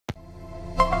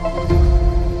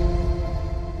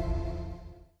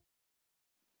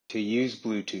To use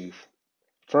Bluetooth.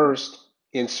 First,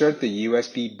 insert the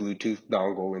USB Bluetooth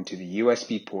dongle into the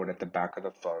USB port at the back of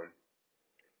the phone.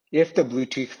 If the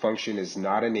Bluetooth function is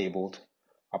not enabled,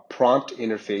 a prompt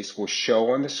interface will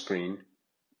show on the screen.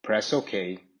 Press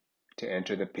OK to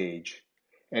enter the page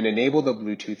and enable the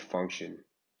Bluetooth function.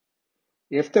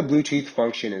 If the Bluetooth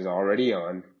function is already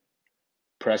on,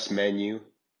 press Menu,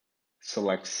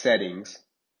 select Settings,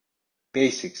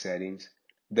 Basic Settings,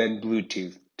 then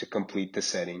Bluetooth to complete the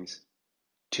settings.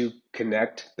 To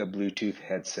connect the Bluetooth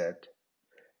headset,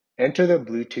 enter the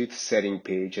Bluetooth setting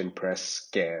page and press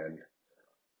Scan.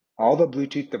 All the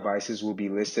Bluetooth devices will be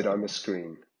listed on the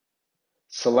screen.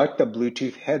 Select the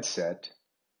Bluetooth headset,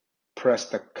 press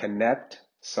the Connect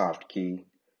soft key,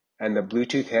 and the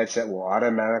Bluetooth headset will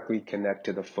automatically connect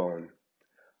to the phone.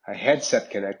 A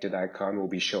headset connected icon will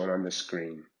be shown on the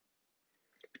screen.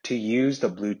 To use the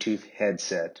Bluetooth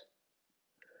headset.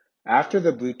 After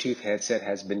the Bluetooth headset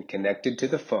has been connected to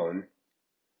the phone,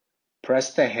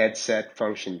 press the headset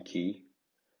function key,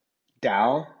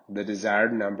 dial the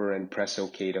desired number and press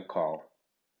OK to call.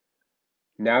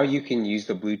 Now you can use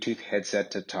the Bluetooth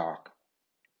headset to talk.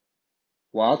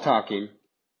 While talking,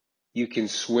 you can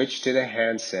switch to the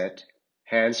handset,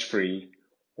 hands-free,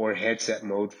 or headset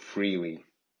mode freely.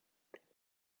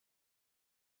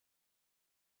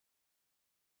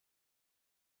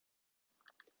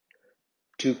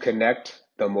 To connect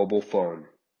the mobile phone,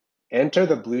 enter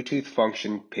the Bluetooth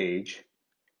function page,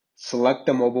 select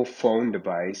the mobile phone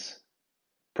device,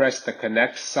 press the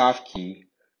Connect soft key,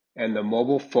 and the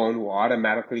mobile phone will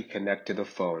automatically connect to the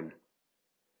phone.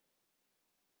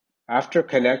 After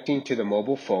connecting to the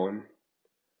mobile phone,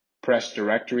 press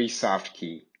Directory soft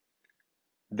key.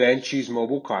 Then choose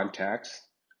Mobile Contacts.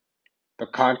 The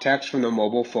contacts from the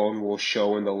mobile phone will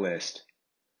show in the list.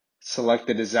 Select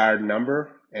the desired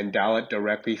number and dial it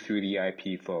directly through the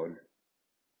IP phone.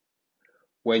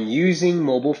 When using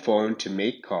mobile phone to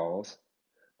make calls,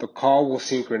 the call will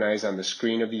synchronize on the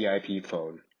screen of the IP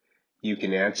phone. You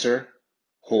can answer,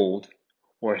 hold,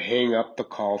 or hang up the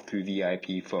call through the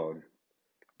IP phone.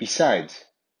 Besides,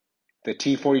 the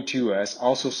T42S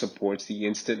also supports the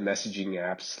instant messaging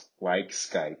apps like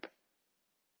Skype.